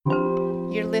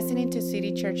You're listening to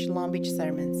City Church Long Beach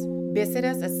Sermons. Visit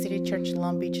us at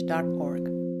citychurchlongbeach.org.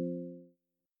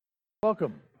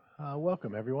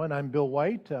 Welcome everyone. I'm Bill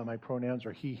White. My pronouns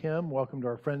are he, him. Welcome to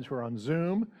our friends who are on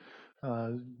Zoom.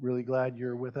 Really glad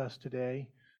you're with us today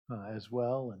as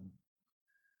well. And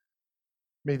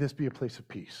may this be a place of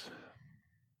peace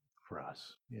for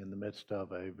us in the midst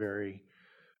of a very,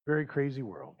 very crazy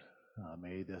world.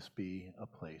 May this be a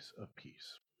place of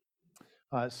peace.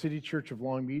 City Church of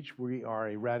Long Beach, we are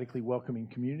a radically welcoming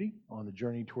community on the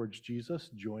journey towards Jesus,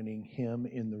 joining Him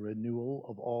in the renewal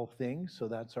of all things. So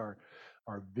that's our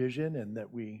vision, and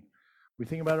that we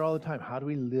think about it all the time. How do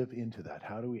we live into that?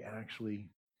 How do we actually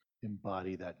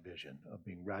embody that vision of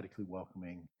being radically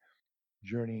welcoming,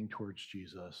 journeying towards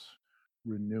Jesus,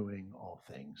 renewing all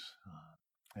things?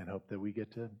 And hope that we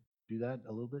get to do that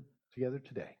a little bit together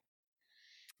today.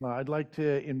 I'd like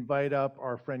to invite up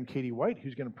our friend Katie White,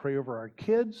 who's going to pray over our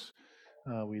kids.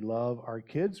 We love our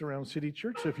kids around City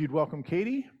Church, so if you'd welcome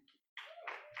Katie.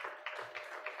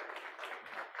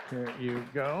 There you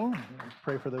go.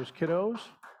 Pray for those kiddos.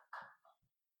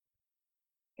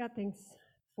 God, thanks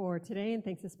for today, and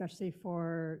thanks especially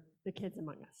for the kids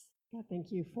among us. God,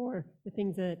 thank you for the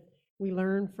things that we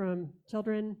learn from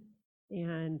children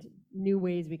and new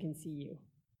ways we can see you.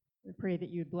 I pray that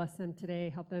you'd bless them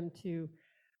today, help them to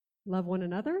love one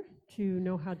another, to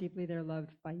know how deeply they're loved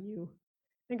by you.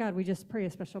 And God, we just pray a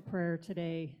special prayer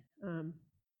today,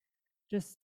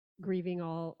 just grieving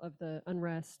all of the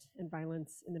unrest and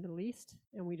violence in the Middle East.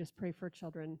 And we just pray for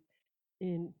children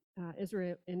in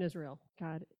Israel,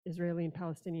 God, Israeli and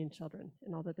Palestinian children,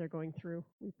 and all that they're going through.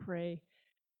 We pray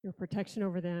your protection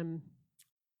over them,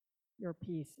 your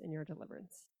peace, and your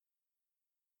deliverance.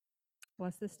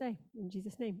 Bless this day. In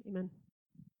Jesus' name, amen.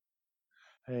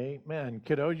 Amen.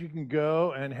 Kiddos, you can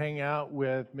go and hang out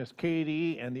with Miss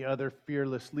Katie and the other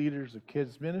fearless leaders of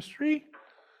kids ministry.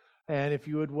 And if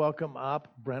you would welcome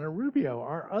up Brenna Rubio,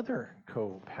 our other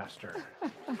co-pastor.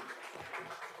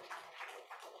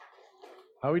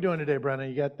 How are we doing today, Brenna?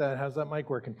 You got that? How's that mic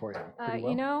working for you? Pretty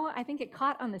well? I think it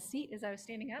caught on the seat as I was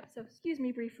standing up. So excuse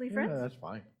me briefly, friends. Yeah, that's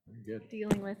fine. You're good.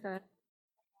 Dealing with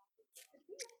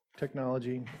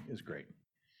Technology is great.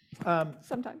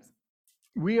 sometimes.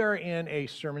 We are in a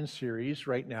sermon series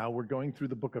right now. We're going through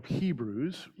the book of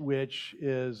Hebrews, which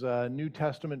is a New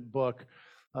Testament book.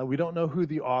 We don't know who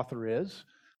the author is,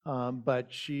 but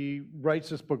she writes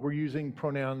this book. We're using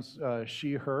pronouns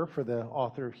she, her for the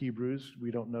author of Hebrews.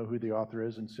 We don't know who the author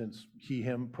is, and since he,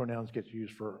 him pronouns get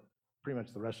used for pretty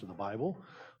much the rest of the Bible,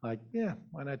 why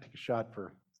not take a shot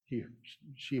for he,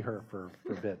 she, her for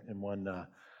a bit in one, at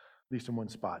least in one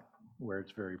spot where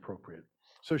it's very appropriate.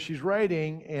 So she's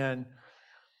writing, and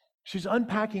she's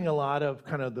unpacking a lot of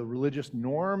kind of the religious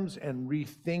norms and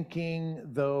rethinking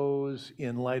those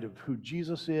in light of who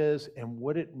Jesus is and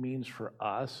what it means for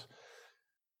us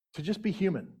to just be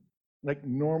human, like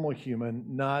normal human,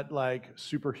 not like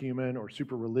superhuman or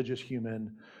super religious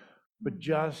human, but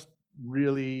just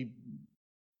really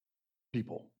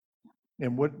people.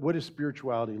 And what does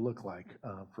spirituality look like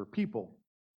for people?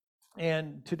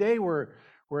 And today we're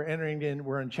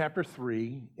in chapter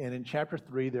 3, and in chapter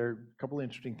 3 there are a couple of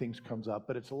interesting things comes up,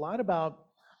 but it's a lot about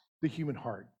the human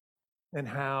heart and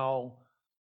how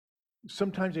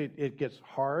sometimes it gets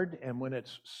hard, and when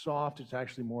it's soft, it's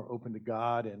actually more open to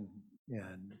God and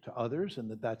to others, and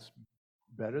that's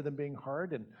better than being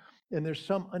hard. And there's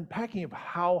some unpacking of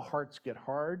how hearts get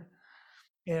hard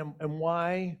and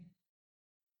why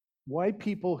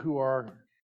people who are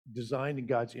designed in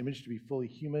God's image to be fully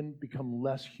human become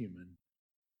less human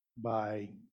by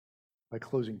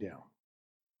closing down.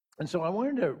 And so I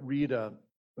wanted to read a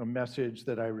message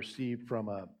that I received from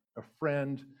a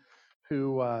friend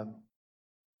who,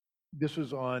 this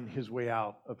was on his way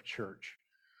out of church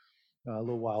a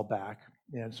little while back,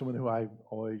 and someone who I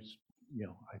always,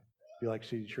 I feel like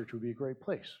City Church would be a great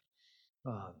place.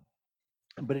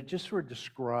 But it just sort of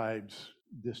describes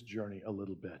this journey a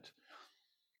little bit.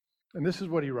 And this is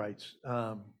what he writes.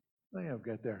 I'll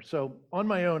get there. So, on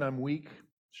my own, I'm weak,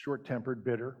 short-tempered,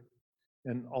 bitter,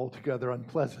 and altogether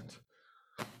unpleasant.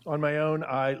 On my own,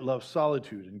 I love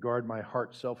solitude and guard my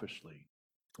heart selfishly.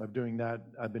 I've been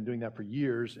doing that for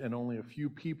years, and only a few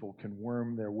people can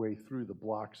worm their way through the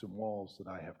blocks and walls that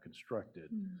I have constructed.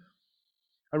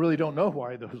 I really don't know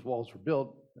why those walls were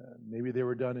built. Maybe they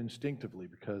were done instinctively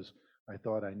because I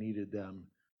thought I needed them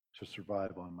to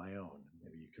survive on my own.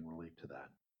 Maybe you can relate to that.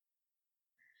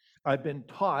 I've been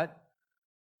taught,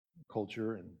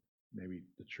 culture and maybe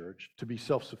the church, to be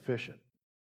self-sufficient.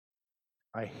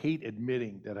 I hate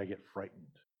admitting that I get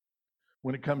frightened.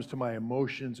 When it comes to my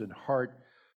emotions and heart,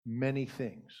 many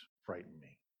things frighten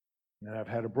me. And I've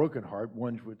had a broken heart,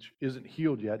 one which isn't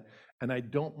healed yet, and I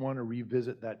don't want to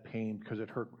revisit that pain because it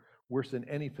hurt worse than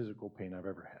any physical pain I've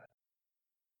ever had.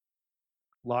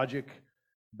 Logic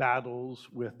battles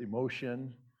with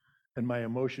emotion, and my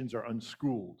emotions are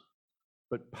unschooled,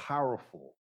 but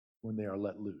powerful when they are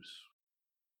let loose.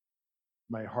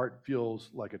 My heart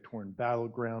feels like a torn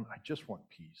battleground. I just want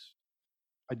peace.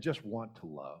 I just want to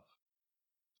love.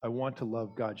 I want to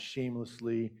love God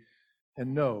shamelessly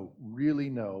and really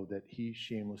know that He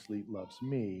shamelessly loves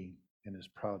me and is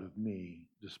proud of me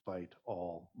despite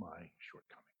all my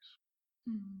shortcomings.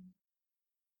 Mm.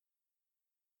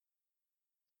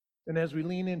 And as we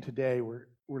lean in today, we're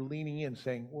leaning in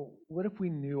saying, well, what if we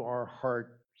knew our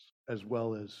hearts as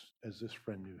well as this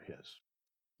friend knew his?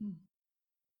 Mm.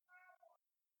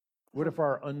 What if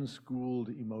our unschooled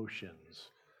emotions,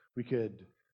 we could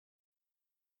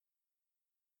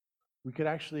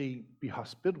actually be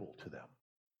hospitable to them?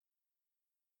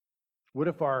 What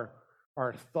if our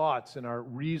thoughts and our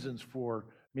reasons for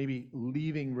maybe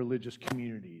leaving religious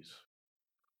communities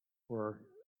or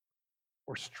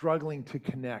struggling to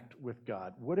connect with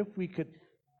God, what if we could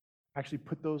actually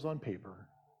put those on paper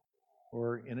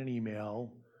or in an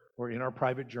email or in our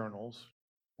private journals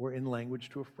or in language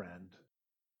to a friend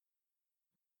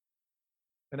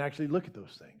and actually look at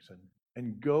those things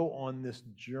and go on this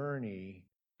journey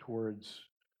towards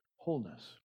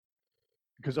wholeness?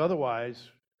 Because otherwise,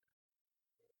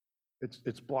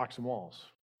 it's blocks and walls,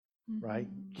 right?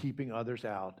 Keeping others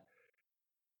out,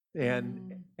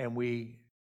 and we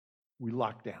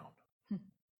lock down.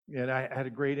 And I had a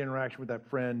great interaction with that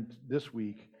friend this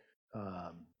week,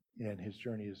 and his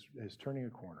journey is turning a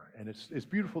corner, and it's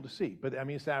beautiful to see. But I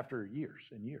mean, it's after years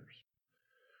and years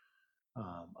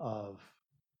of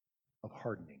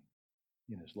hardening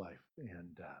in his life,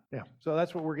 and so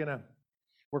that's what we're going to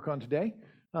work on today.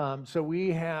 So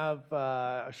we have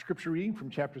a scripture reading from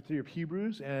chapter 3 of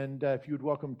Hebrews, and if you would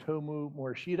welcome Tomu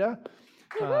Morishita.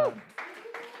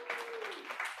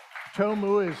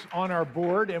 Tomu is on our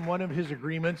board, and one of his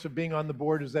agreements of being on the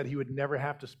board is that he would never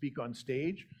have to speak on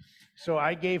stage. So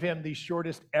I gave him the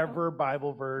shortest ever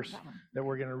Bible verse that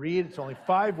we're going to read. It's only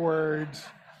 5 words.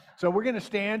 So we're going to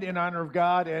stand in honor of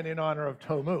God and in honor of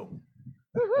Tomu.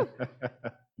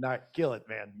 Not kill it,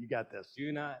 man. You got this.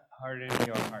 Do not harden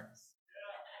your hearts.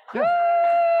 Yeah.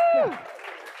 Yeah.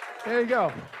 There you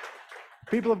go.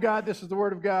 People of God, this is the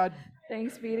word of God.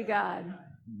 Thanks be to God.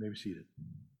 You may be seated.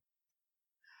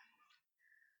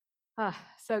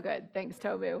 So good. Thanks,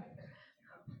 Tobu.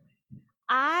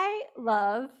 I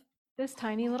love this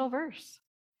tiny little verse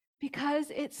because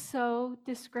it's so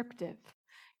descriptive.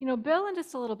 You know, Bill, in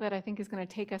just a little bit, I think is going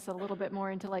to take us a little bit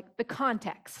more into like the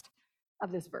context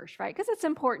of this verse, right? Because it's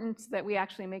important that we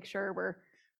actually make sure we're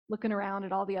looking around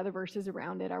at all the other verses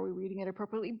around it. Are we reading it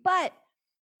appropriately? But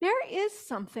there is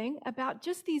something about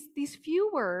just these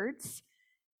few words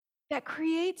that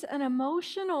creates an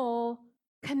emotional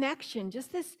connection,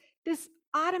 just this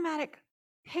automatic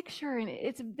picture, and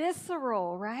it's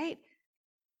visceral, right?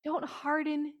 Don't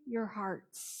harden your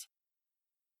hearts.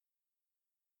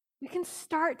 We can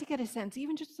start to get a sense,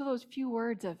 even just of those few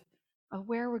words of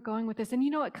where we're going with this. And you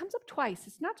know, it comes up twice.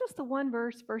 It's not just the one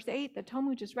verse, verse 8, that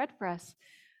Tomu just read for us,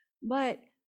 but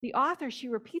the author, she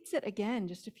repeats it again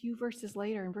just a few verses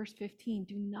later in verse 15.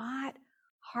 Do not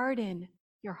harden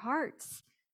your hearts.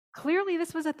 Clearly,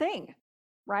 this was a thing,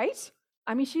 right?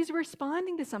 I mean, she's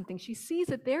responding to something. She sees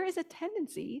that there is a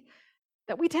tendency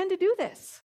that we tend to do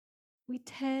this. We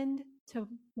tend to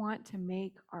want to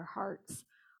make our hearts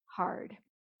hard.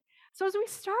 So as we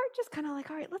start just kind of like,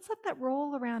 all right, let's let that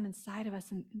roll around inside of us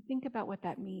and think about what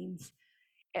that means.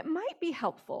 It might be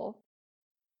helpful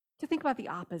to think about the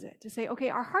opposite, to say, okay,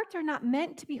 our hearts are not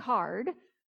meant to be hard.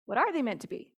 What are they meant to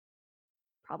be?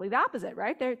 Probably the opposite,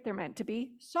 right? They're meant to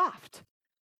be soft.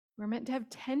 We're meant to have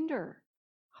tender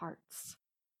hearts.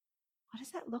 What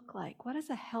does that look like? What does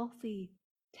a healthy,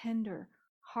 tender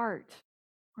heart,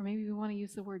 or maybe we want to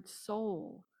use the word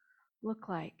soul, look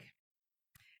like?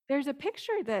 There's a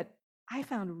picture that I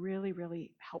found really,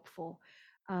 really helpful,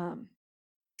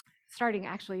 starting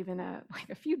actually even like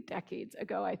a few decades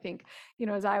ago, I think. You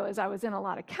know, as I was in a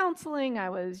lot of counseling, I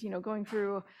was, going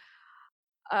through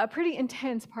a pretty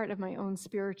intense part of my own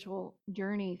spiritual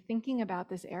journey, thinking about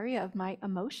this area of my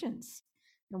emotions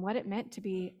and what it meant to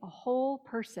be a whole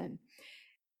person.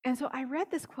 And so I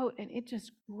read this quote and it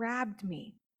just grabbed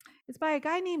me. It's by a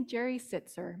guy named Jerry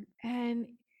Sitzer, and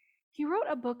he wrote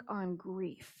a book on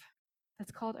grief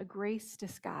that's called A Grace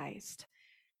Disguised.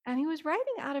 And he was writing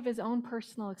out of his own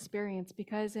personal experience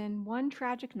because in one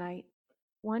tragic night,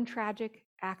 one tragic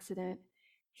accident,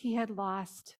 he had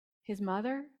lost his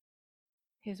mother,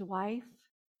 his wife,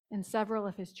 and several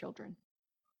of his children.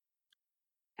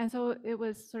 And so it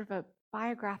was sort of a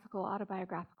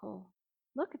autobiographical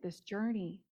look at this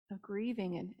journey of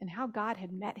grieving and how God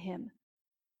had met him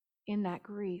in that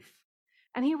grief.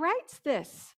 And he writes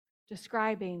this,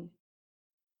 describing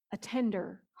a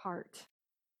tender heart.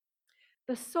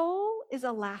 The soul is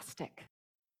elastic,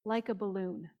 like a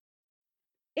balloon.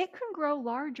 It can grow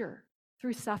larger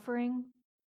through suffering.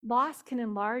 Loss can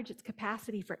enlarge its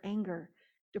capacity for anger,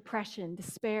 depression,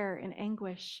 despair, and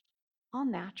anguish, all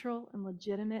natural and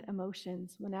legitimate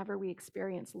emotions whenever we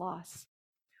experience loss.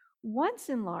 Once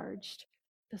enlarged,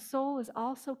 the soul is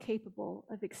also capable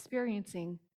of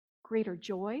experiencing greater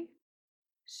joy,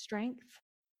 strength,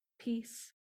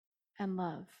 peace, and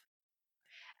love.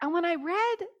 And when I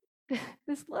read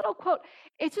this little quote,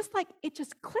 it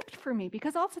just clicked for me,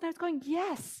 because all of a sudden I was going,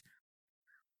 yes,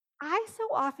 I so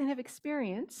often have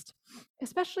experienced,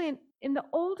 especially in the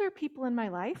older people in my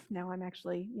life. Now I'm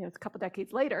actually, it's a couple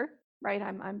decades later, right?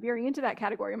 I'm very into that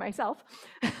category myself.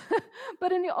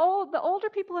 But in the older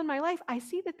people in my life, I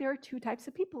see that there are two types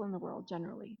of people in the world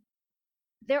generally.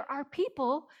 There are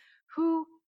people who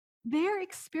their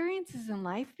experiences in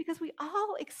life, because we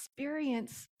all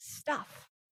experience stuff,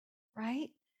 right?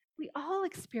 We all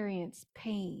experience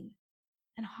pain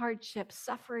and hardship,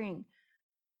 suffering,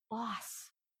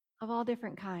 loss of all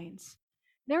different kinds.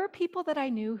 There were people that I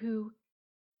knew who,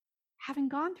 having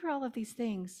gone through all of these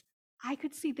things, I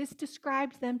could see this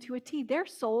described them to a T. Their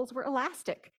souls were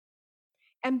elastic.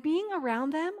 And being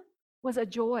around them was a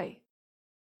joy,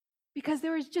 because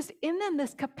there was just in them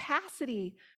this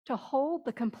capacity to hold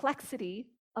the complexity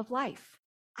of life.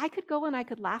 I could go and I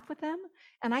could laugh with them,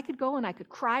 and I could go and I could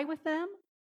cry with them.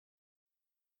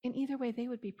 And either way, they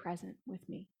would be present with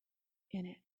me in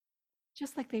it,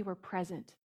 just like they were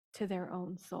present to their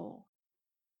own soul.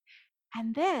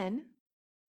 And then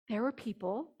there were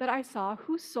people that I saw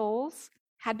whose souls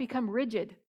had become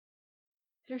rigid.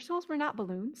 Their souls were not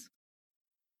balloons.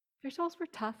 Their souls were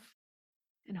tough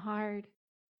and hard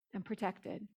and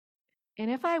protected.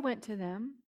 And if I went to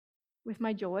them with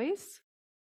my joys,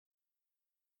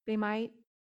 they might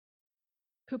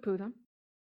poo-poo them,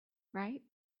 right?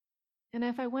 And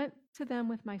if I went to them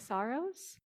with my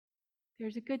sorrows,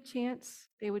 there's a good chance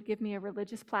they would give me a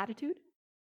religious platitude.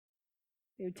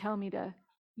 They would tell me to,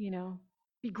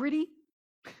 be gritty.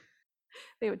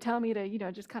 They would tell me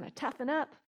to, just kind of toughen up,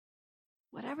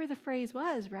 whatever the phrase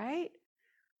was, right?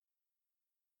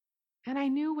 And I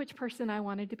knew which person I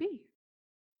wanted to be.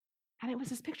 And it was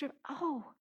this picture of,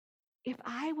 if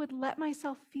I would let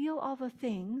myself feel all the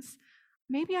things,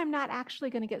 maybe I'm not actually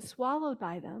going to get swallowed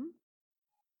by them.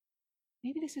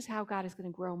 Maybe this is how God is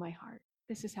going to grow my heart.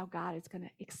 This is how God is going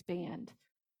to expand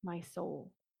my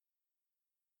soul.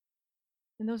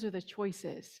 And those are the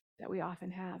choices that we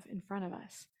often have in front of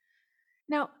us.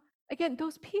 Now, again,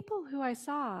 those people who I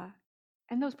saw,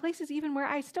 and those places even where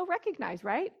I still recognize,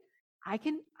 right? I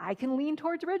can lean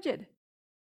towards rigid.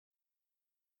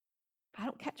 If I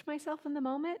don't catch myself in the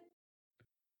moment,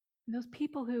 and those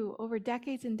people who over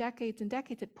decades and decades and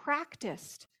decades had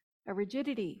practiced a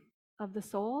rigidity of the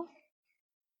soul,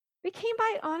 they came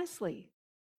by it honestly,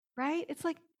 right? It's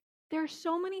like there are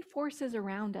so many forces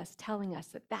around us telling us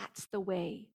that that's the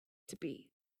way to be.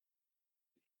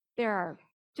 There are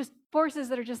just forces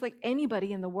that are just like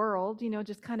anybody in the world,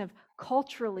 just kind of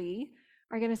culturally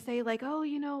are going to say like,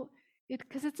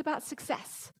 because it's about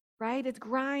success, right? It's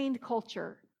grind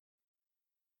culture.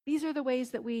 These are the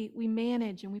ways that we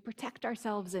manage and we protect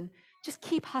ourselves and just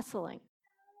keep hustling,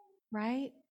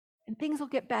 right? And things will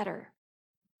get better.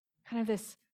 Kind of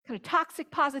this kind of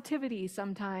toxic positivity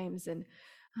sometimes, and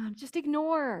just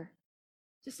ignore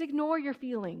your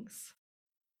feelings.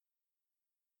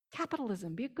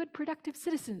 Capitalism, be a good, productive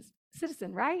citizen,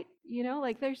 right?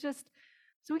 There's just,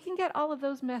 so we can get all of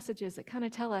those messages that kind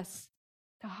of tell us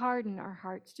to harden our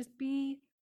hearts. Just be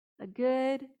a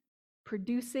good,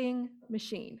 producing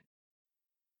machine.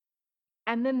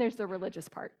 And then there's the religious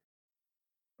part,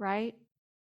 right?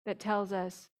 That tells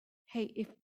us, hey,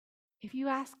 if you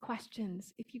ask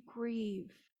questions, if you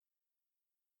grieve,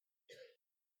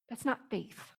 that's not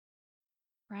faith,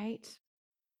 right?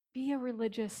 Be a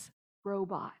religious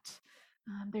robot.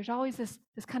 There's always this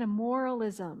kind of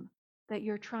moralism that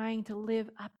you're trying to live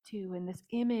up to, and this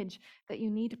image that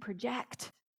you need to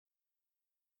project.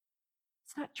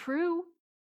 It's not true,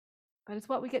 but it's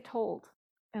what we get told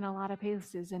in a lot of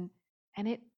places, and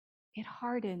it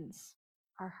hardens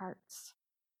our hearts.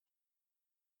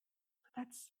 But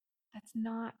that's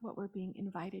not what we're being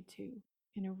invited to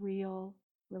in a real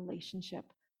relationship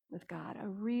with God. A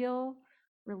real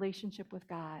relationship with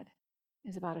God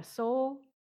is about a soul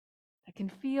that can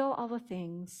feel all the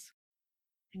things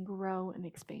and grow and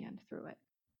expand through it.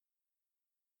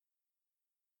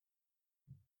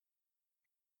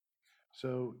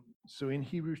 So in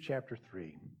Hebrews chapter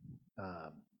 3,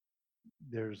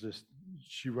 there's this,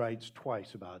 she writes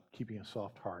twice about keeping a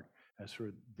soft heart as sort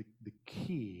of the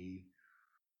key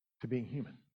to being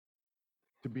human,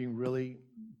 to being really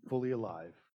fully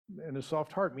alive. And a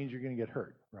soft heart means you're going to get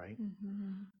hurt, right?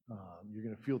 Mhm. You're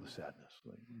going to feel the sadness,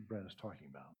 like Brenna's talking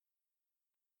about.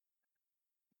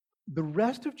 The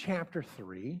rest of chapter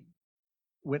 3,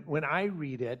 when I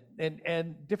read it,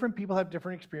 and different people have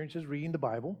different experiences reading the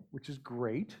Bible, which is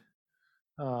great.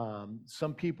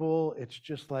 Some people, it's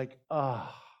just like, it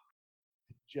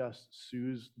just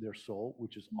soothes their soul,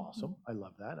 which is awesome. I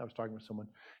love that. I was talking with someone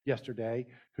yesterday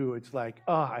who it's like,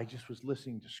 I just was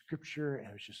listening to scripture and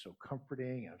it was just so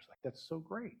comforting. And I was like, that's so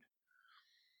great.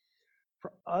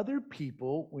 For other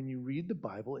people, when you read the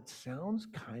Bible, it sounds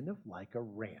kind of like a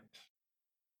rant.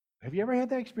 Have you ever had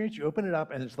that experience? You open it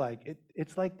up and it's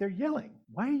like they're yelling.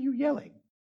 Why are you yelling?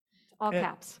 All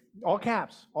caps. All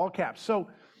caps, all caps. So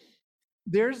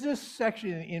there's this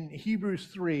section in Hebrews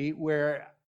 3 where,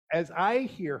 as I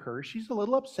hear her, she's a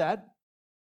little upset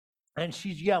and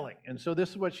she's yelling. And so this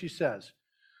is what she says.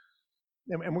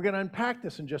 And we're going to unpack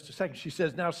this in just a second. She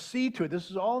says, now see to it.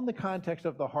 This is all in the context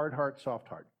of the hard heart, soft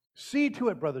heart. See to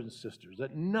it, brothers and sisters,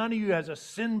 that none of you has a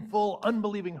sinful,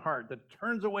 unbelieving heart that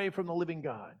turns away from the living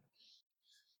God.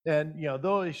 And,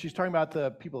 though she's talking about the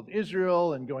people of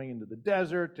Israel and going into the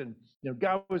desert, and,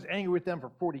 God was angry with them for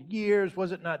 40 years.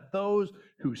 Was it not those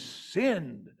who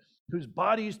sinned, whose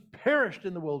bodies perished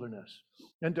in the wilderness?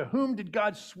 And to whom did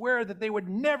God swear that they would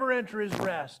never enter his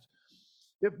rest?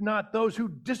 If not those who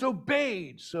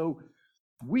disobeyed. So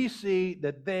we see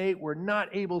that they were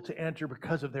not able to enter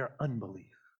because of their unbelief.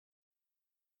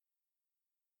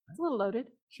 It's a little loaded.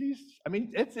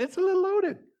 It's a little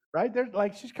loaded, right? There's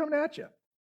like, she's coming at you.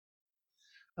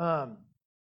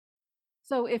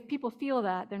 So if people feel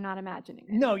that, they're not imagining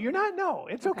it. No, you're not. No,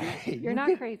 it's okay. You're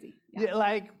not crazy.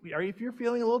 Yeah. Or if you're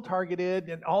feeling a little targeted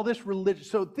and all this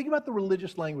religious. So think about the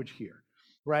religious language here,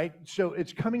 right? So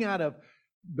it's coming out of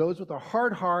those with a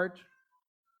hard heart.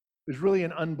 There's really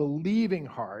an unbelieving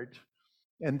heart.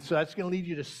 And so that's going to lead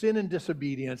you to sin and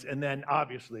disobedience. And then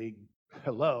obviously,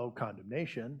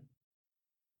 condemnation.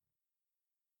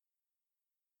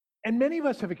 And many of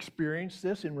us have experienced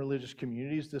this in religious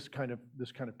communities, this kind of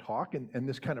talk and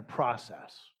this kind of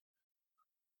process.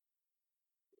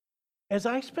 As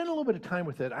I spent a little bit of time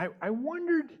with it, I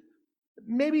wondered,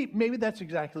 maybe that's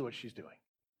exactly what she's doing,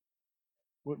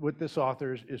 what this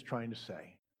author is trying to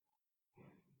say.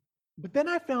 But then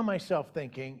I found myself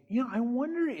thinking, I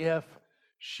wonder if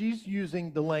she's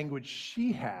using the language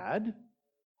she had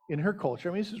in her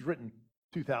culture. This is written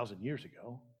 2,000 years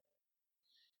ago.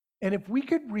 And if we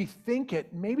could rethink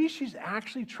it, maybe she's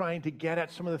actually trying to get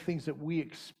at some of the things that we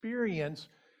experience.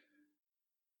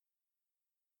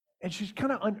 And she's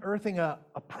kind of unearthing a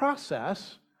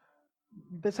process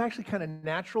that's actually kind of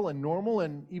natural and normal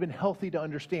and even healthy to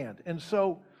understand. And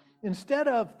so instead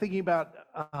of thinking about,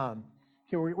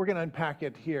 here, we're going to unpack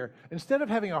it here. Instead of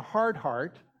having a hard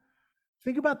heart,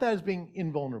 think about that as being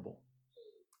invulnerable.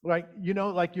 Like,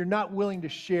 like you're not willing to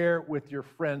share with your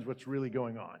friends what's really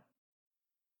going on.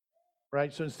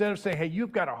 Right? So instead of saying, hey,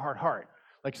 you've got a hard heart,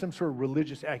 like some sort of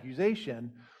religious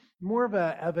accusation, more of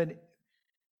an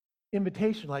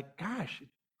invitation, like, gosh,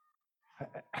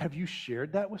 have you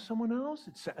shared that with someone else?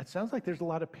 It sounds like there's a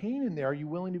lot of pain in there. Are you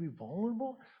willing to be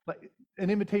vulnerable? Like an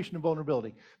invitation to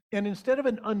vulnerability. And instead of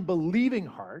an unbelieving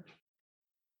heart,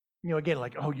 again,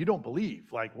 like, oh, you don't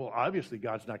believe. Like, well, obviously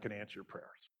God's not going to answer your prayers.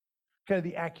 Kind of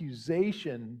the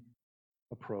accusation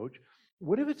approach.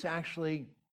 What if it's actually...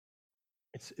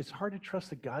 It's hard to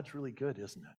trust that God's really good,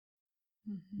 isn't it?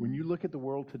 Mm-hmm. When you look at the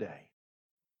world today,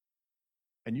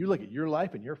 and you look at your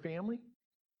life and your family,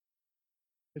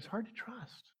 it's hard to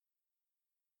trust.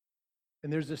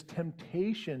 And there's this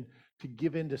temptation to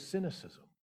give in to cynicism.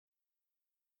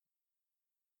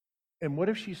 And what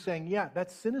if she's saying, yeah,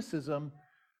 that cynicism,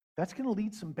 that's going to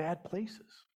lead some bad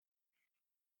places.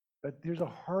 But there's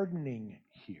a hardening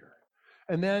here.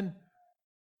 And then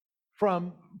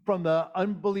from the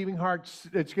unbelieving hearts,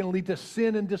 it's going to lead to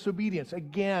sin and disobedience.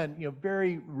 Again,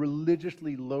 very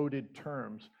religiously loaded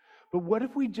terms. But what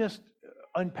if we just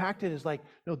unpacked it as like,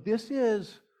 no, this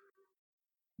is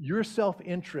your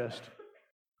self-interest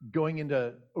going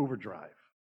into overdrive.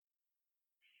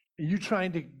 You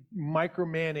trying to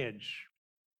micromanage,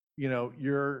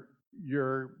 your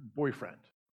boyfriend,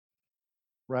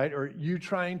 right? Or you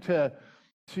trying to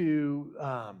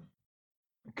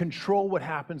control what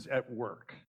happens at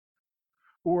work,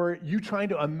 or you trying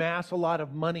to amass a lot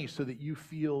of money so that you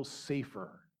feel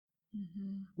safer.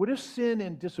 Mhm. What if sin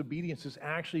and disobedience is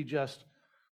actually just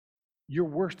your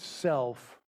worst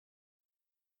self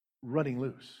running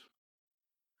loose?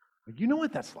 Like, you know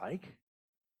what that's like.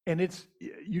 And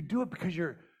you do it because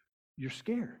you're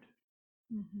scared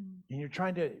Mhm. and you're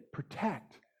trying to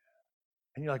protect.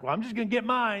 And you're like, well, I'm just going to get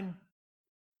mine.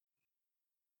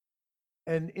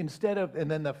 And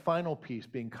then the final piece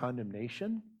being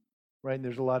condemnation, right? And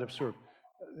there's a lot of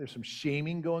there's some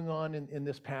shaming going on in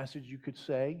this passage, you could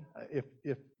say,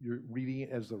 if you're reading it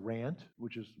as the rant,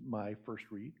 which is my first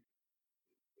read.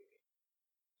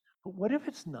 But what if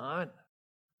it's not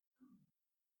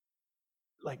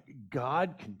like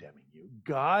God condemning you,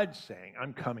 God saying,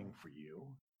 I'm coming for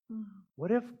you? Mhm.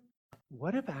 What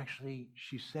if actually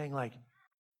she's saying, like,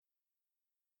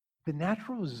 the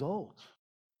natural result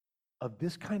of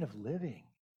this kind of living,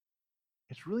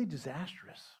 it's really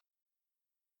disastrous.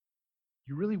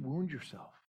 You really wound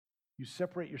yourself. You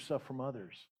separate yourself from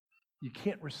others. You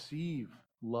can't receive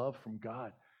love from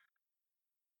God.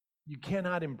 You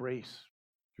cannot embrace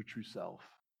your true self.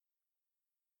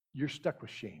 You're stuck with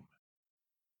shame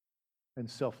and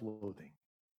self-loathing.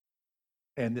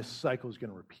 And this cycle is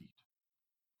going to repeat.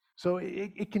 So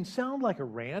it can sound like a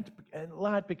rant, and a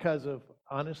lot because of,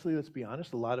 honestly, let's be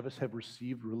honest, a lot of us have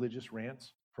received religious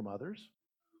rants from others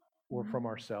or from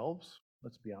ourselves,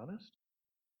 let's be honest.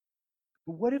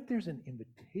 But what if there's an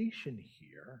invitation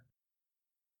here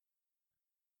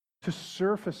to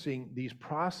surfacing these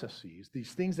processes,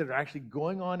 these things that are actually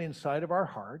going on inside of our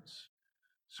hearts,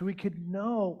 so we could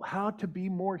know how to be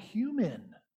more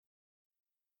human?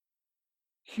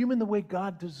 Human the way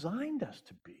God designed us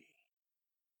to be.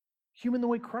 Human the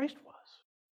way Christ was.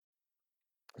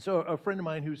 So a friend of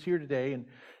mine who's here today and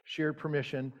shared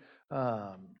permission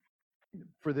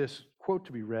for this quote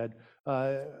to be read,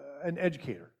 an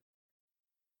educator.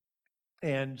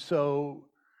 And so,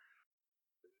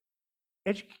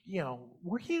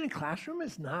 working in a classroom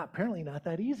is apparently not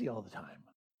that easy all the time.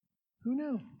 Who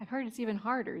knew? I've heard it's even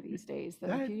harder these days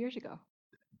than a few years ago.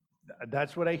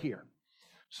 That's what I hear.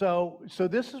 So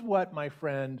this is what my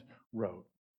friend wrote.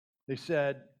 They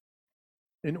said,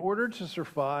 in order to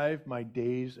survive my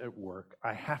days at work,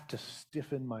 I have to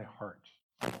stiffen my heart.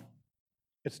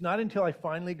 It's not until I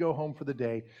finally go home for the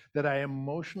day that I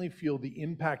emotionally feel the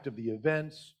impact of the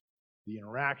events, the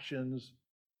interactions,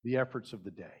 the efforts of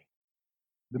the day.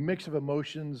 The mix of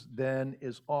emotions then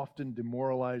is often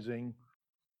demoralizing.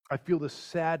 I feel the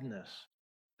sadness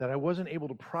that I wasn't able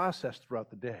to process throughout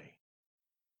the day.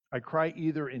 I cry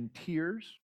either in tears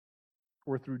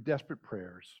or through desperate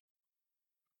prayers.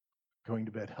 Going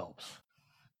to bed helps.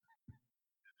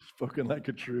 Spoken like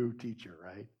a true teacher,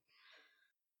 right?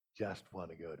 Just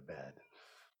want to go to bed.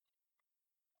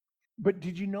 But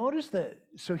did you notice that?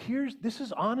 So this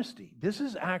is honesty. This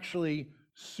is actually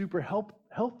super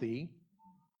healthy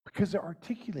because they're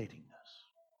articulating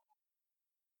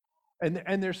this.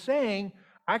 And they're saying,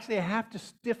 actually, I have to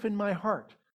stiffen my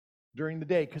heart during the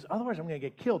day because otherwise I'm going to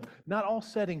get killed. Not all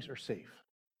settings are safe.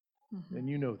 Mhm. And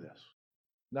you know this.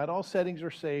 Not all settings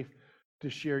are safe to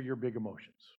share your big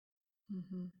emotions.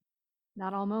 Mhm.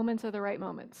 Not all moments are the right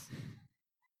moments.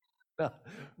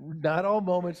 Not all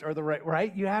moments are the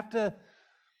right? You have to,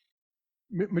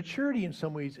 maturity in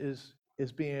some ways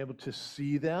is being able to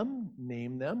see them,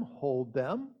 name them, hold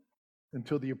them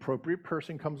until the appropriate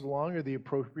person comes along or the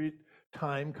appropriate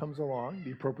time comes along,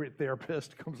 the appropriate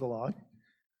therapist comes along.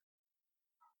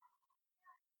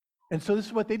 And so this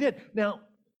is what they did. Now,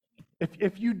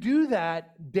 if you do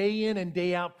that day in and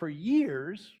day out for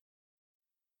years,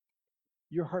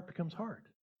 your heart becomes hard,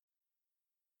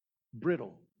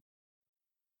 brittle.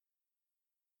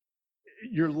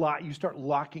 You start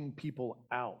locking people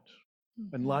out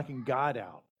and locking God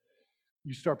out.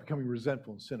 You start becoming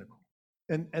resentful and cynical.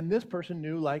 And this person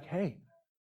knew, like, hey,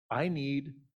 I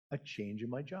need a change in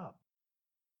my job.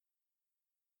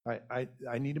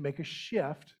 I need to make a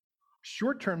shift.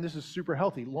 Short term, this is super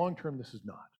healthy. Long term, this is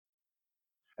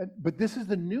not. But this is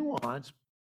the nuance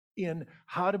in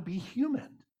how to be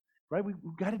human, right? We've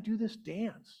got to do this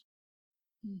dance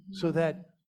so that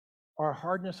our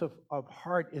hardness of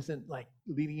heart isn't like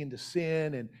leading into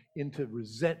sin and into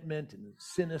resentment and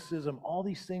cynicism, all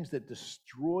these things that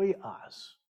destroy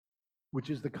us, which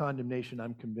is the condemnation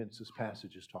I'm convinced this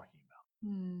passage is talking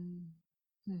about.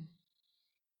 Mhm.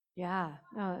 Yeah.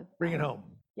 Bring it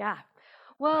home. Yeah.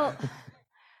 Well,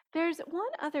 there's one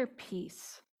other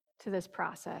piece to this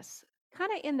process,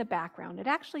 kind of in the background. It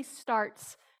actually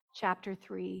starts chapter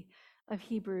 3 of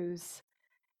Hebrews.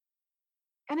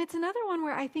 And it's another one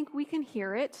where I think we can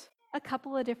hear it a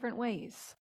couple of different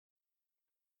ways.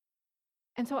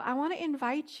 And so I want to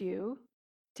invite you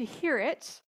to hear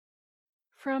it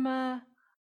from a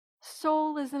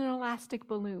soul is an elastic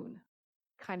balloon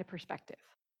kind of perspective,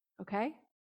 okay?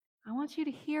 I want you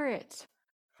to hear it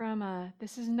from a,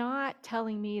 this is not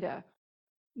telling me to,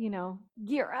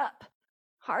 gear up,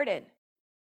 harden.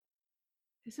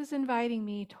 This is inviting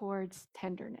me towards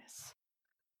tenderness.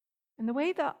 And the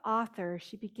way the author,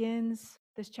 she begins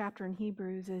this chapter in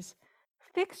Hebrews is,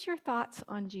 fix your thoughts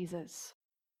on Jesus.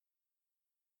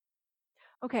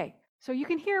 Okay, so you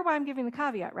can hear why I'm giving the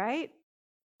caveat, right?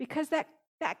 Because that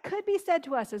could be said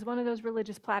to us as one of those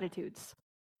religious platitudes.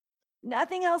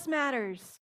 Nothing else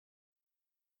matters.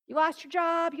 You lost your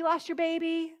job, you lost your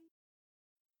baby.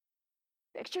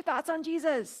 Fix your thoughts on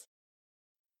Jesus.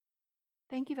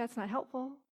 Thank you, that's not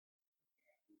helpful.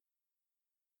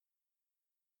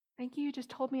 Thank you, you just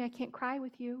told me I can't cry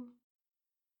with you.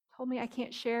 Told me I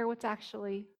can't share what's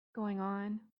actually going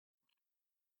on.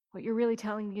 What you're really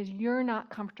telling me is you're not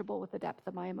comfortable with the depth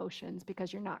of my emotions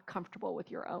because you're not comfortable with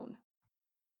your own.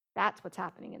 That's what's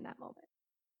happening in that moment.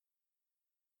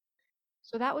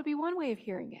 So that would be one way of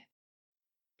hearing it.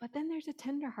 But then there's a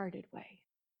tender-hearted way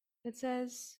that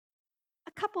says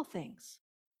a couple things.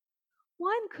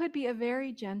 One could be a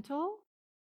very gentle,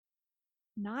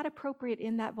 not appropriate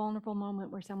in that vulnerable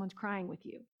moment where someone's crying with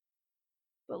you.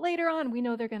 But later on, we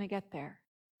know they're going to get there.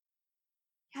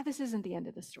 Yeah, this isn't the end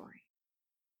of the story.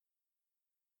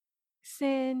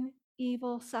 Sin,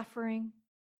 evil, suffering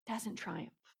doesn't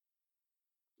triumph.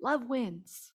 Love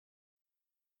wins.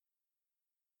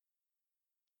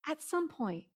 At some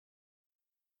point,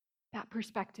 that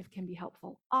perspective can be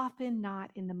helpful, often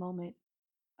not in the moment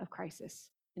of crisis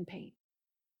and pain.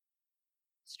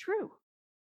 It's true.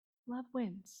 Love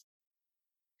wins.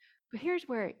 But here's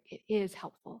where it is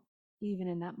helpful, even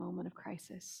in that moment of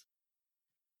crisis.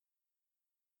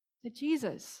 That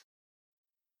Jesus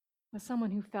was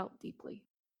someone who felt deeply.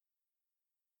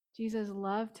 Jesus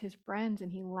loved his friends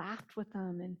and he laughed with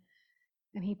them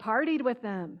and he partied with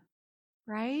them,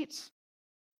 right?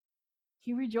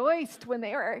 He rejoiced when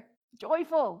they were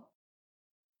joyful.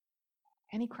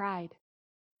 And he cried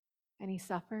and he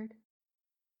suffered.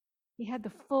 He had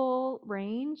the full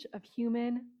range of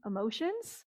human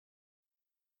emotions,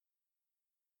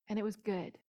 and it was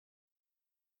good,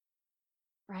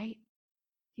 right?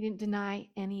 He didn't deny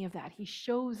any of that. He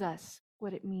shows us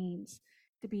what it means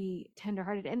to be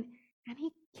tenderhearted, and he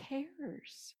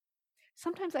cares.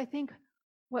 Sometimes I think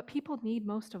what people need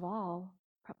most of all,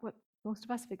 what most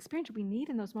of us have experienced, we need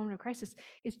in those moments of crisis,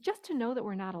 is just to know that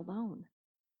we're not alone.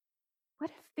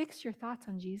 What if fix your thoughts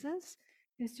on Jesus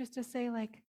is just to say,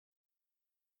 like,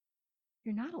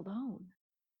 you're not alone.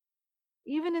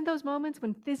 Even in those moments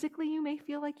when physically you may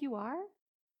feel like you are,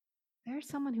 there's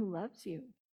someone who loves you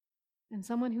and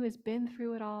someone who has been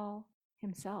through it all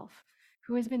himself,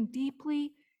 who has been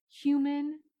deeply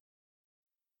human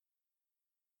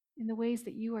in the ways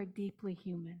that you are deeply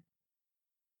human.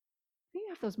 You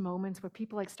have those moments where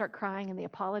people like start crying and they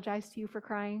apologize to you for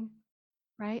crying,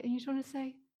 right? And you just want to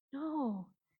say, no,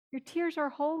 your tears are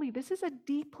holy. This is a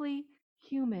deeply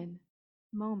human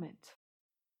moment.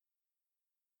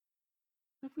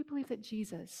 What if we believe that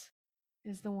Jesus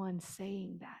is the one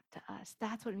saying that to us?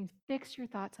 That's what it means. Fix your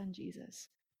thoughts on Jesus.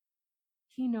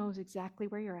 He knows exactly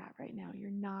where you're at right now. You're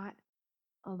not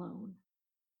alone.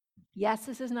 Yes,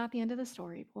 this is not the end of the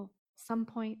story. Well, at some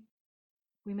point,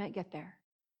 we might get there.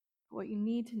 But what you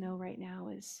need to know right now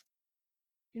is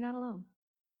you're not alone.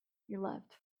 You're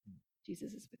loved.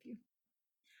 Jesus is with you.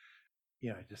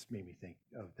 Yeah, it just made me think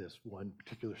of this one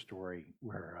particular story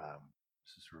where,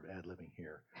 this is sort of ad-libbing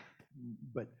here,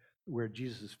 but where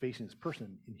Jesus is facing this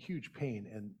person in huge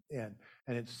pain,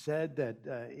 and it's said that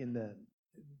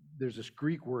there's this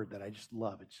Greek word that I just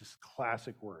love. It's just a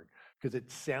classic word because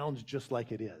it sounds just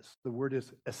like it is. The word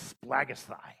is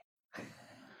esplagasthai.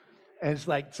 And it's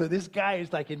like, so this guy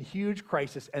is like in huge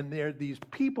crisis, and there are these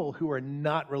people who are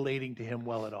not relating to him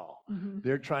well at all. Mm-hmm.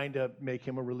 They're trying to make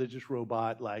him a religious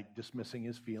robot, like dismissing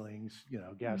his feelings,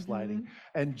 gaslighting.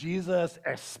 Mm-hmm. And Jesus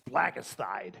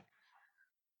esplagasthaied.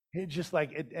 It's just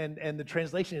like, and the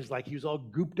translation is like he was all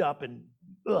gooped up and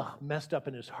messed up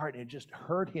in his heart, and it just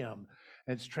hurt him.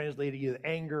 And it's translated either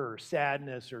anger or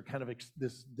sadness or kind of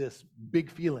this big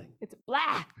feeling. It's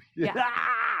blah. Yeah.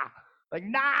 Like,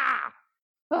 nah.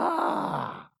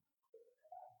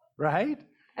 Right?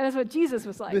 And that's what Jesus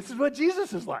was like. This is what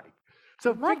Jesus is like.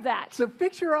 So Love that. So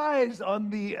fix your eyes on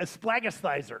the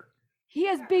esplagasthaizer. He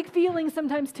has big feelings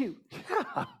sometimes too.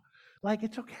 Yeah. Like,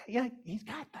 it's okay. Yeah, he's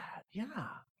got that. Yeah.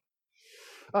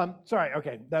 Sorry.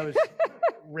 Okay. That was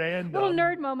random. Little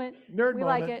nerd moment. Nerd we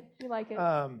moment. like it. We like it.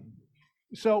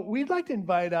 So we'd like to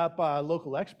invite up a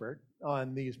local expert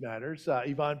on these matters,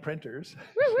 Yvonne Printers.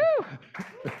 Woo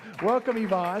woo! Welcome,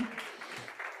 Yvonne.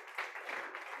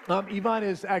 Yvonne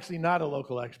is actually not a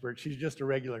local expert. She's just a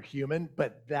regular human,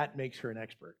 but that makes her an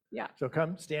expert. Yeah. So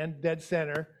come stand dead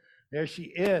center. There she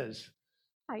is.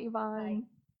 Hi, Yvonne.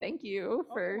 Thank you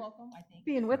for welcome, I think.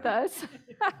 being with us.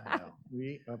 I know.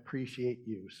 We appreciate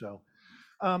you. So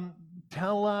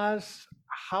tell us,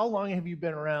 how long have you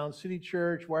been around City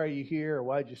Church? Why are you here? Or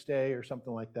why'd you stay? Or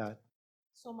something like that.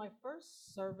 So my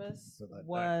first service So that back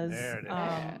was there it is.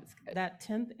 Yeah, it's good. that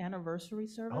 10th anniversary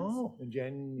service. Oh, in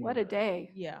January. What a day.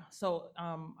 Yeah, so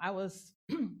I was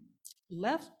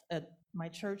left at my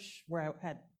church where I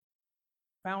had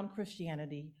found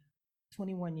Christianity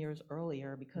 21 years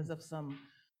earlier because of some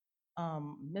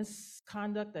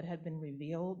misconduct that had been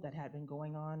revealed that had been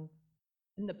going on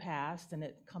in the past, and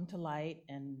it come to light,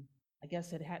 and I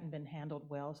guess it hadn't been handled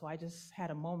well. So I just had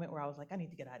a moment where I was like, I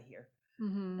need to get out of here.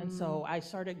 And so I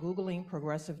started Googling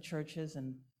progressive churches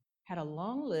and had a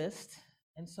long list.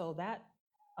 And so that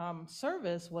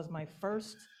service was my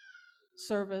first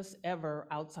service ever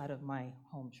outside of my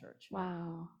home church.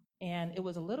 Wow. And it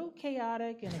was a little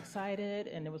chaotic and excited,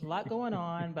 and there was a lot going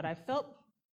on, but I felt,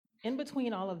 in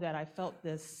between all of that, I felt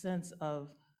this sense of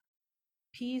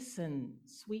peace and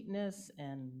sweetness,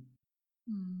 and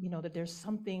that there's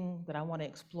something that I want to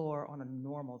explore on a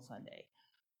normal Sunday.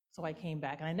 So I came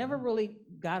back, and I never really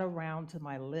got around to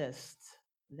my list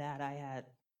that I had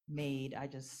made. I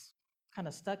just kind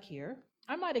of stuck here.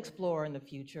 I might explore in the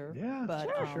future. Yeah, but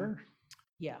sure.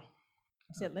 yeah,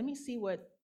 I said, let me see what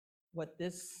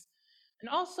this, and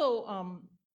also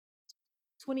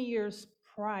 20 years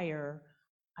prior,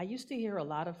 I used to hear a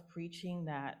lot of preaching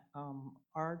that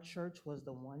our church was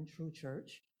the one true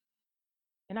church.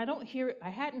 And I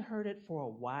hadn't heard it for a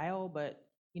while, but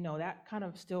that kind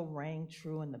of still rang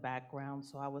true in the background.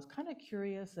 So I was kind of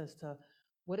curious as to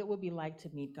what it would be like to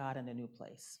meet God in a new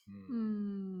place.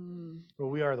 Well,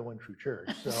 we are the one true church,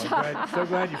 so I'm so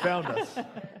glad you found us.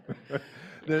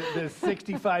 The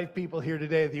 65 people here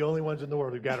today are the only ones in the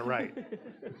world who got it right.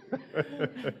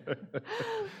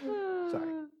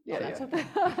 Sorry. Yeah, That's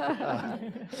yeah.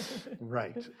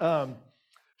 Right.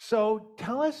 So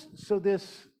tell us,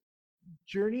 this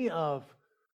journey of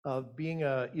being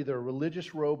either a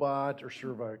religious robot or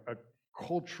sort of a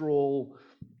cultural,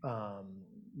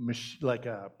 like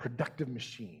a productive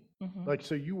machine. Mhm. Like,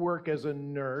 so you work as a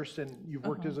nurse, and you've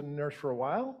worked as a nurse for a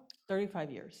while?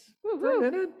 35 years. Woo For a woo.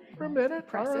 minute, all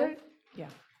Impressive. right. Yeah.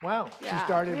 Wow, she Yeah,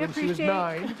 started we when she was appreciate-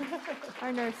 9.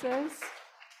 Our nurses.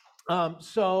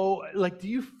 So, like, do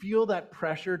you feel that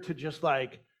pressure to just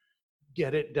like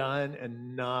get it done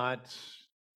and not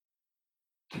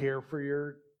care for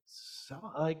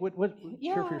yourself? Like, what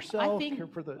care for yourself, care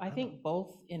for the? I think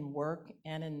both in work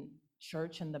and in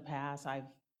church in the past,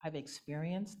 I've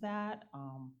experienced that.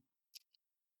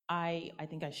 I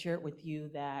think I shared with you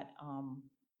that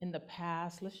in the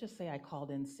past, let's just say I called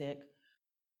in sick,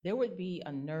 there would be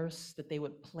a nurse that they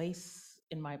would place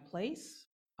in my place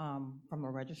from a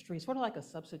registry, sort of like a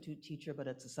substitute teacher, but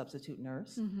it's a substitute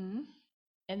nurse. Mm-hmm.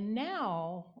 And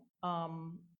now,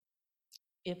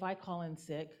 if I call in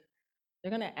sick,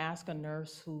 they're going to ask a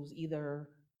nurse who's either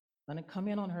going to come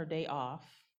in on her day off,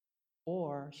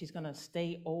 or she's going to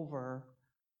stay over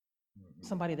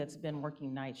somebody that's been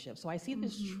working night shift. So I see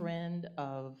this Mhm. trend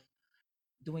of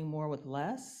doing more with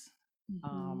less.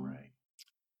 Right.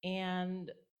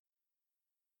 And,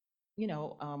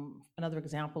 another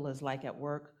example is like at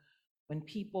work, when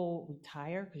people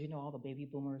retire, because all the baby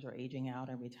boomers are aging out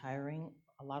and retiring,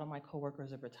 a lot of my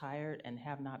coworkers have retired and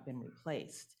have not been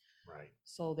replaced. Right.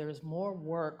 So there's more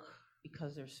work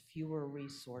because there's fewer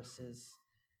resources,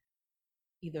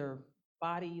 either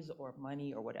bodies or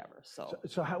money or whatever. So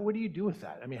So what do you do with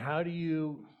that? I mean, how do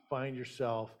you find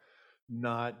yourself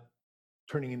not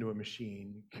turning into a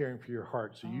machine, caring for your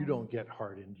heart so you don't get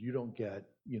hardened, you don't get,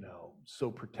 so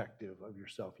protective of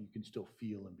yourself, you can still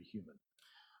feel and be human?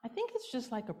 I think it's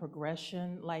just like a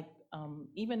progression. Like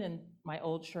even in my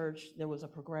old church, there was a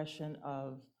progression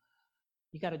of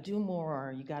you got to do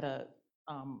more, you got to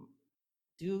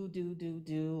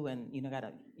do, and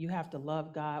you have to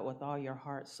love God with all your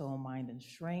heart, soul, mind, and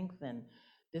strength, and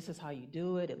this is how you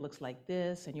do it. It looks like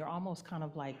this, and you're almost kind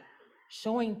of like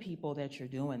showing people that you're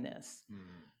doing this.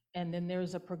 And then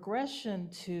there's a progression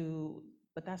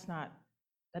but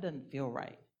that doesn't feel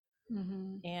right.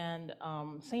 Mm-hmm. And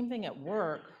same thing at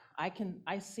work.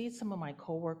 I see some of my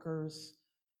coworkers,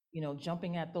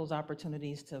 jumping at those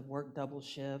opportunities to work double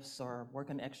shifts or work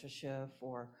an extra shift,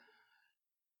 or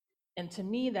And to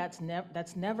me, that's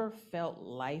never felt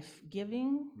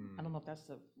life-giving. I don't know if that's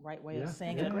the right way of Yeah,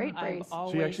 saying yeah. it. Great I've phrase.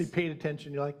 So you actually always, paid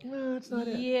attention, you're like, no, that's not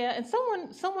it. yeah, and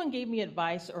someone gave me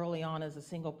advice early on as a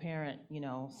single parent,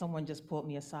 someone just pulled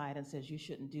me aside and says, you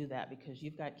shouldn't do that because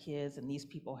you've got kids and these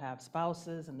people have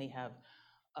spouses and they have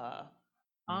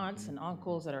aunts and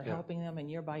uncles that are Yeah. helping them and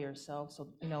you're by yourself. So,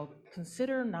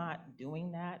 consider not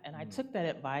doing that. And I took that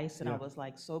advice and I Yeah. was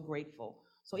like so grateful.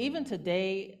 So even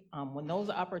today, when those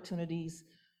opportunities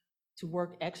to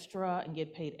work extra and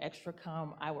get paid extra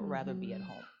come, I would rather be at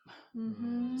home.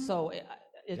 Mm-hmm. So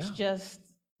it's Yeah. just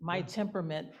my Yeah.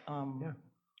 temperament Yeah.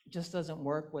 just doesn't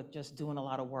work with just doing a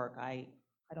lot of work. I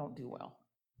don't do well.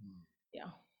 Yeah.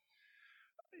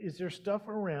 Is there stuff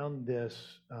around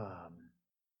this,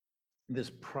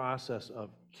 this process of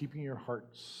keeping your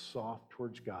heart soft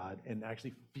towards God and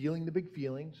actually feeling the big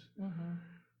feelings,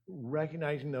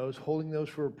 recognizing those, holding those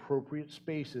for appropriate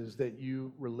spaces that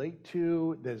you relate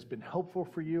to, that has been helpful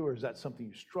for you, or is that something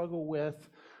you struggle with?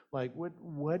 Like,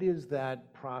 what is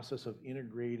that process of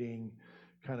integrating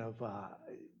kind of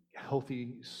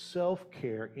healthy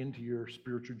self-care into your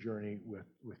spiritual journey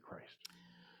with Christ?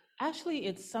 Actually,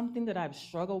 it's something that I've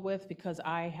struggled with because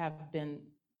I have been,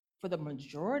 for the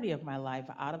majority of my life,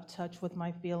 out of touch with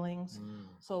my feelings.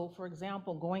 So for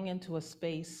example, going into a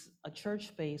space, a church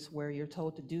space where you're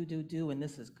told to do, and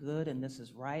this is good, and this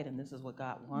is right, and this is what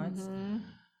God wants.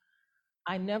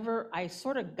 I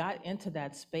sort of got into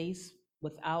that space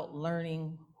without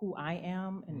learning who I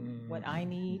am and what I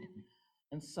need.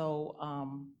 And so,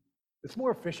 It's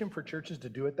more efficient for churches to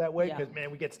do it that way Yeah. because,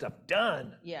 man, we get stuff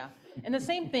done. yeah. And the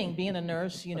same thing, being a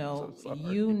nurse, so sorry.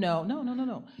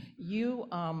 no.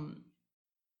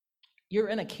 You're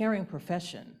in a caring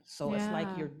profession. So it's like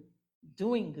Yeah. you're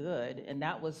doing good. And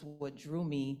that was what drew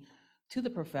me to the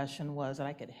profession, was that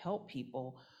I could help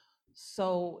people.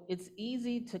 So it's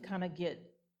easy to kind of get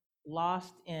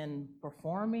lost in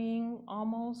performing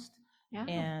almost, Yeah.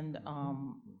 and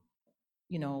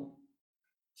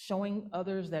showing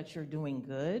others that you're doing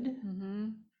good, Mm-hmm.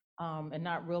 and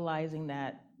not realizing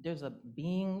that there's a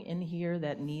being in here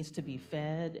that needs to be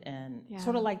fed. And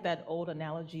sort of Yeah. like that old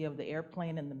analogy of the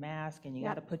airplane and the mask, and you Yep.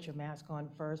 got to put your mask on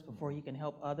first before you can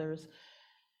help others.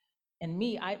 And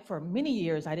me, for many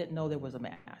years, I didn't know there was a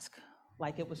mask.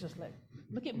 Like, it was just like,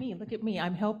 look at me,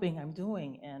 I'm helping, I'm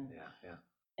doing.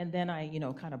 And then I,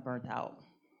 kind of burnt out.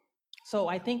 So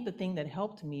I think the thing that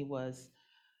helped me was,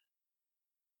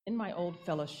 in my old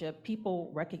fellowship,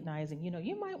 people recognizing,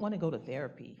 you might want to go to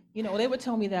therapy. They would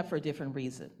tell me that for different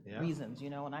reasons,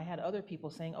 and I had other people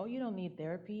saying, oh, you don't need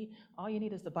therapy, all you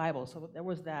need is the Bible. So there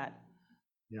was that.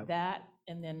 Yep. That,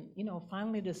 and then,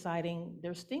 finally deciding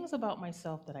there's things about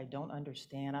myself that I don't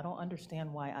understand. I don't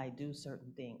understand why I do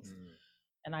certain things.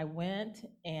 And I went,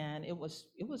 and it was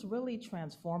really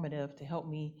transformative to help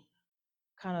me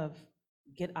kind of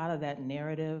get out of that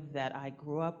narrative that I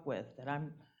grew up with, that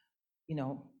I'm,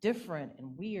 different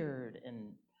and weird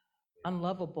and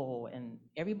unlovable, and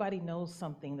everybody knows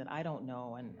something that I don't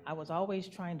know. And I was always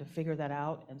trying to figure that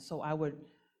out. And so I would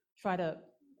try to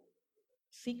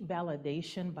seek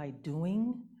validation by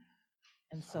doing.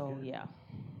 And so, good. yeah,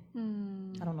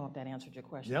 Hmm. I don't know if that answered your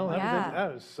question. No, Yeah.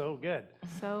 that was so good.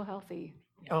 So healthy.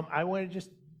 I want to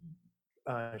just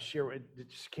share what it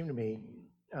just came to me.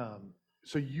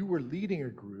 So you were leading a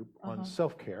group on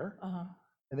self-care,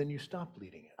 and then you stopped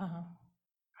leading it.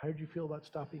 How did you feel about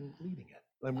stopping leading it?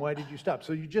 And why did you stop?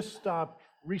 So you just stopped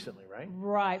recently, right?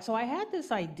 Right. So I had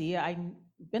this idea. I've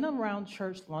been around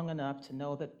church long enough to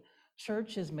know that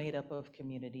church is made up of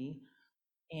community,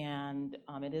 and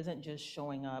it isn't just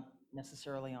showing up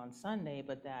necessarily on Sunday,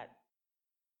 but that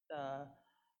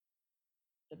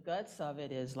the guts of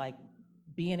it is like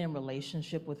being in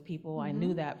relationship with people. I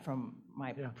knew that from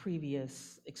my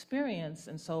previous experience.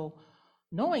 And so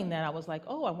knowing that, I was like,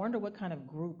 oh, I wonder what kind of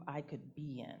group I could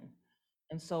be in.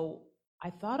 And so I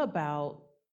thought about,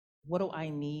 what do I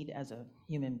need as a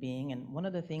human being? And one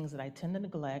of the things that I tend to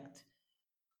neglect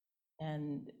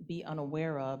and be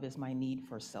unaware of is my need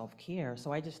for self-care.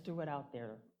 So I just threw it out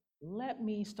there. Let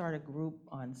me start a group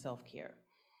on self-care.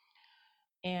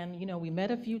 And, we met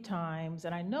a few times,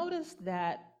 and I noticed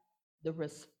that the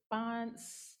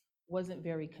response wasn't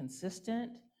very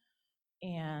consistent.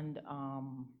 And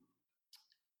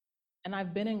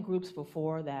I've been in groups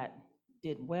before that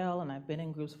did well, and I've been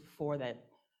in groups before that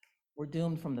were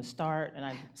doomed from the start, and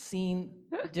I've seen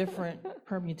different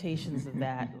permutations of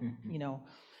that,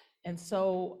 And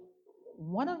so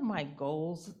one of my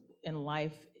goals in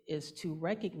life is to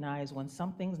recognize when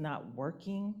something's not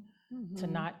working, to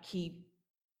not keep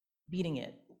beating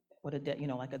it with a dead,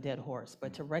 like a dead horse,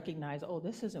 but to recognize, oh,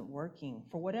 this isn't working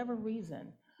for whatever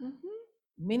reason.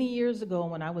 Many years ago,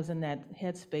 when I was in that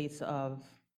headspace of,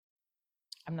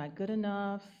 I'm not good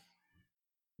enough,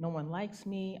 no one likes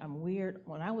me, I'm weird.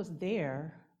 When I was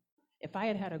there, if I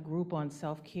had had a group on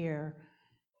self-care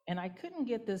and I couldn't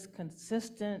get this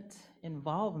consistent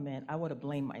involvement, I would have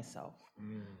blamed myself.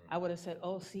 I would have said,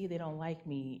 oh, see, they don't like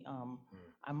me,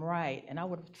 I'm right. And I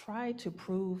would have tried to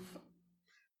prove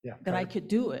that I could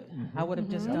do it. I would have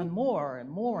just done more and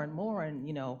more and more and,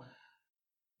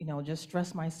 just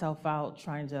stress myself out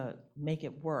trying to make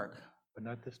it work. But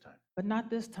not this time. But not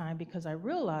this time, because I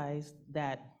realized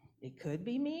that it could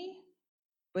be me,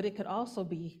 but it could also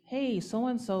be, hey,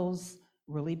 so-and-so's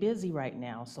really busy right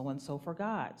now, so-and-so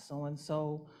forgot,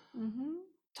 so-and-so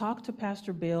talked to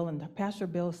Pastor Bill, and Pastor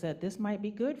Bill said, this might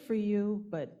be good for you,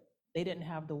 but they didn't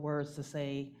have the words to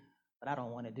say, but I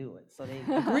don't want to do it. So they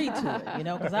agreed to it,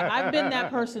 because I've been that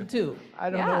person too. I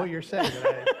don't know what you're saying.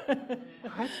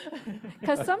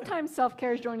 Because sometimes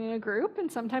self-care is joining a group, and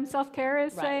sometimes self-care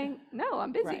is saying, no,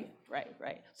 I'm busy.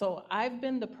 Right. So I've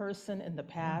been the person in the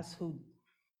past who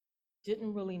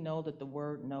didn't really know that the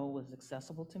word no was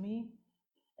accessible to me.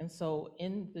 And so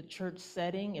in the church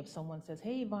setting, if someone says,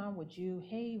 hey, Yvonne, would you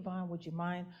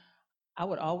mind? I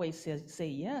would always say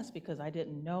yes, because I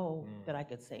didn't know that I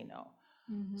could say no.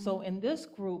 So in this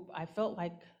group, I felt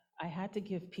like I had to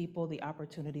give people the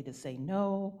opportunity to say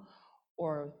no,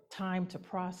 or time to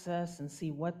process and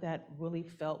see what that really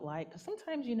felt like. Because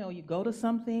sometimes, you go to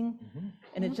something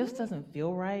and it just doesn't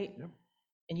feel right.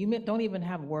 And you don't even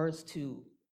have words to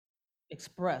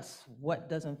express what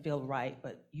doesn't feel right,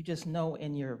 but you just know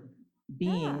in your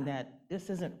being that this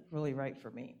isn't really right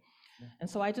for me. And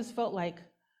so I just felt like,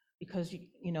 because,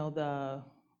 I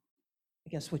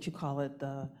guess what you call it,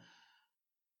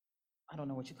 I don't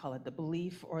know what you call it, the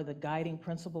belief or the guiding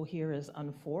principle here is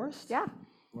unforced. Yeah.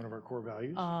 One of our core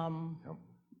values.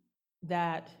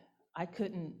 That I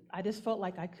just felt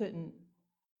like I couldn't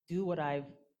do what I've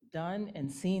done and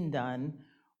seen done,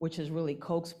 which is really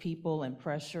coax people and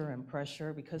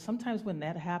pressure, because sometimes when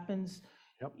that happens,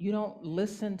 you don't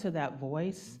listen to that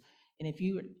voice. And if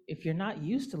you're not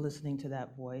used to listening to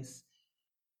that voice,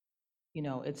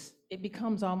 it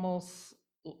becomes almost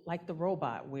like the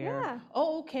robot where,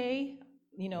 oh, okay,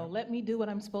 let me do what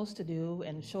I'm supposed to do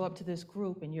and show up to this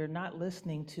group, and you're not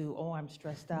listening to, oh, I'm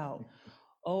stressed out.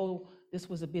 Oh, this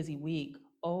was a busy week.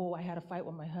 Oh, I had a fight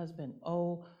with my husband.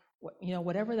 Oh,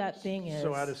 whatever that thing is.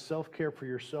 So out of self-care for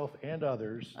yourself and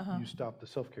others, you stop the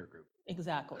self-care group.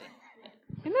 Exactly.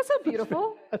 Isn't that so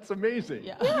beautiful? That's amazing.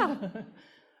 Yeah.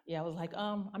 I was like,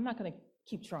 I'm not going to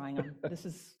keep trying.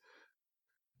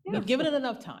 We've given it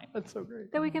enough time. That's so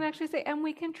great. That we can actually say, and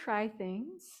we can try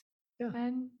things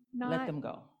and not let them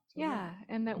go.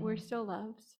 And that we're still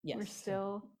loved. Yes. We're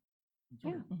still,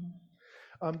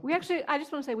 Um, I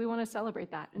just want to say we want to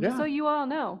celebrate that. And just so you all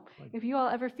know, if you all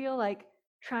ever feel like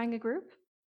trying a group,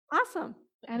 awesome.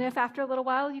 And if after a little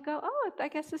while you go, oh, I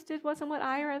guess this wasn't what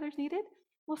I or others needed,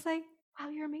 we'll say, wow,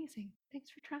 you're amazing. Thanks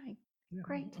for trying.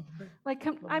 Great. I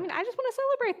just want to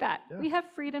celebrate that. We have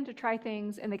freedom to try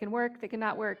things, and they can work, they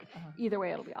cannot work. Either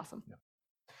way, it'll be awesome.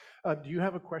 Do you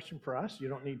have a question for us? You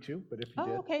don't need to, but if you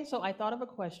did. Okay. So I thought of a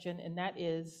question, and that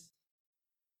is,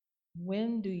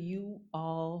 when do you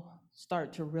all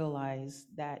start to realize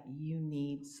that you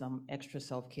need some extra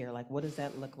self-care? Like, what does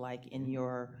that look like in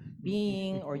your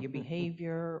being or your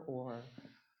behavior or?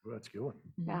 Well, that's a good one.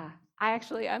 Yeah.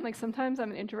 I'm like, sometimes I'm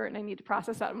an introvert and I need to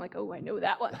process that. I'm like, oh, I know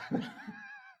that one.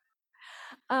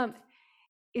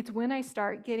 It's when I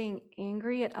start getting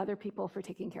angry at other people for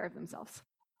taking care of themselves.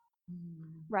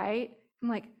 Right? I'm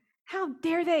like, how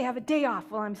dare they have a day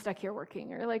off while I'm stuck here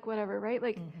working, or like whatever, right?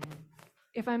 Like,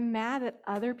 if I'm mad that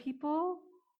other people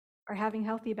are having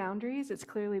healthy boundaries, it's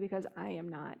clearly because I am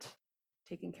not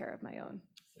taking care of my own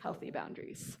healthy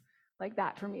boundaries. Like,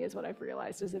 that for me is what I've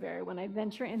realized is when I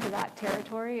venture into that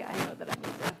territory, I know that I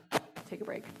need to take a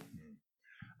break.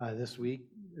 This week,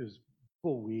 it was a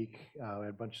full week. We had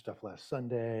a bunch of stuff last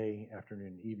Sunday,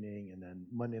 afternoon, evening, and then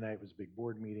Monday night was a big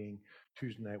board meeting.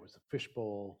 Tuesday night was the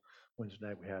fishbowl. Wednesday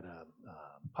night we had a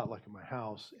potluck in my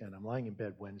house, and I'm lying in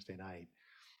bed Wednesday night,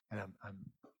 and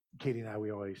Katie and I,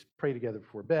 we always pray together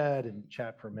before bed and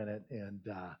chat for a minute, and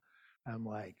I'm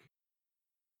like,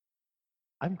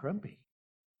 I'm grumpy.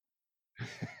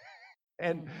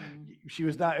 And she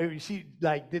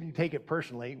didn't take it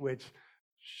personally, which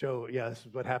this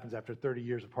is what happens after 30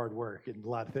 years of hard work and a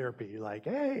lot of therapy. You're like,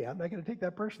 hey, I'm not going to take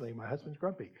that personally. My husband's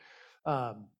grumpy.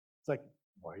 It's like,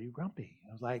 why are you grumpy?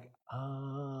 I was like,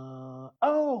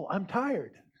 I'm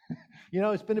tired.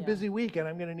 It's been a busy week, and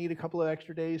I'm going to need a couple of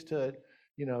extra days to,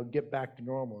 get back to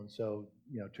normal. And so,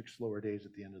 took slower days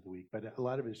at the end of the week. But a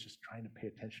lot of it is just trying to pay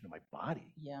attention to my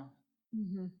body. Yeah,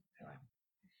 Mhm. Anyway.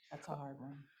 that's a hard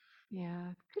one.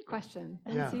 Yeah, good question.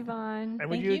 Yeah. Thanks, Yvonne. And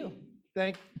would Thank you.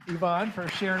 thank Yvonne for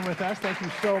sharing with us. Thank you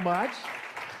so much.